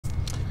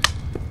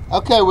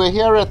Okay, we're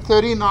here at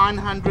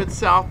 3900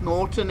 South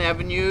Norton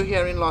Avenue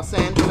here in Los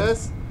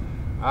Angeles.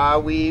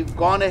 We've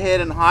gone ahead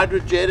and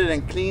hydrojetted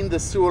and cleaned the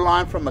sewer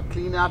line from a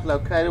clean out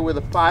located where the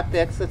pipe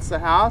exits the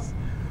house.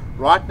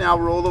 Right now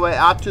we're all the way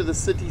out to the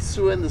city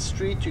sewer in the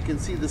street. You can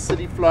see the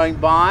city flowing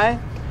by.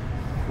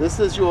 This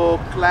is your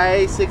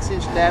clay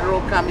 6-inch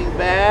lateral coming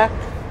back.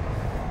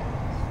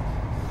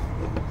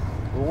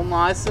 All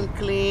nice and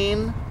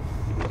clean.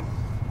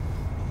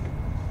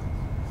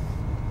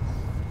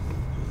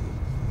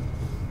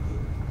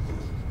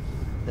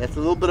 That's a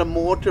little bit of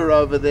mortar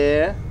over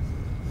there.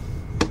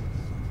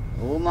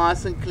 All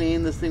nice and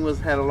clean. This thing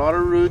had a lot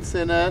of roots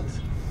in it.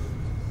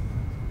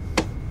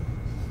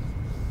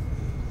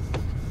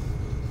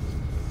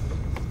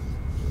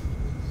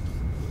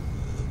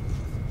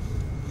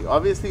 You're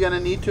obviously going to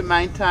need to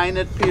maintain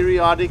it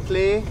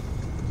periodically.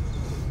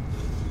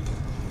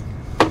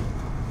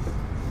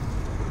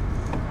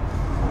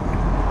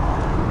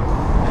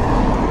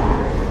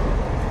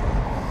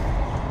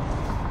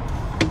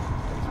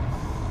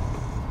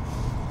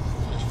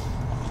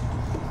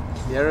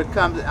 Here it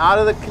comes out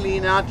of the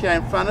clean out here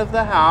in front of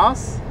the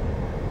house.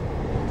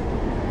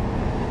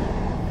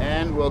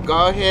 And we'll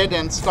go ahead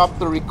and stop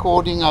the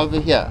recording over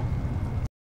here.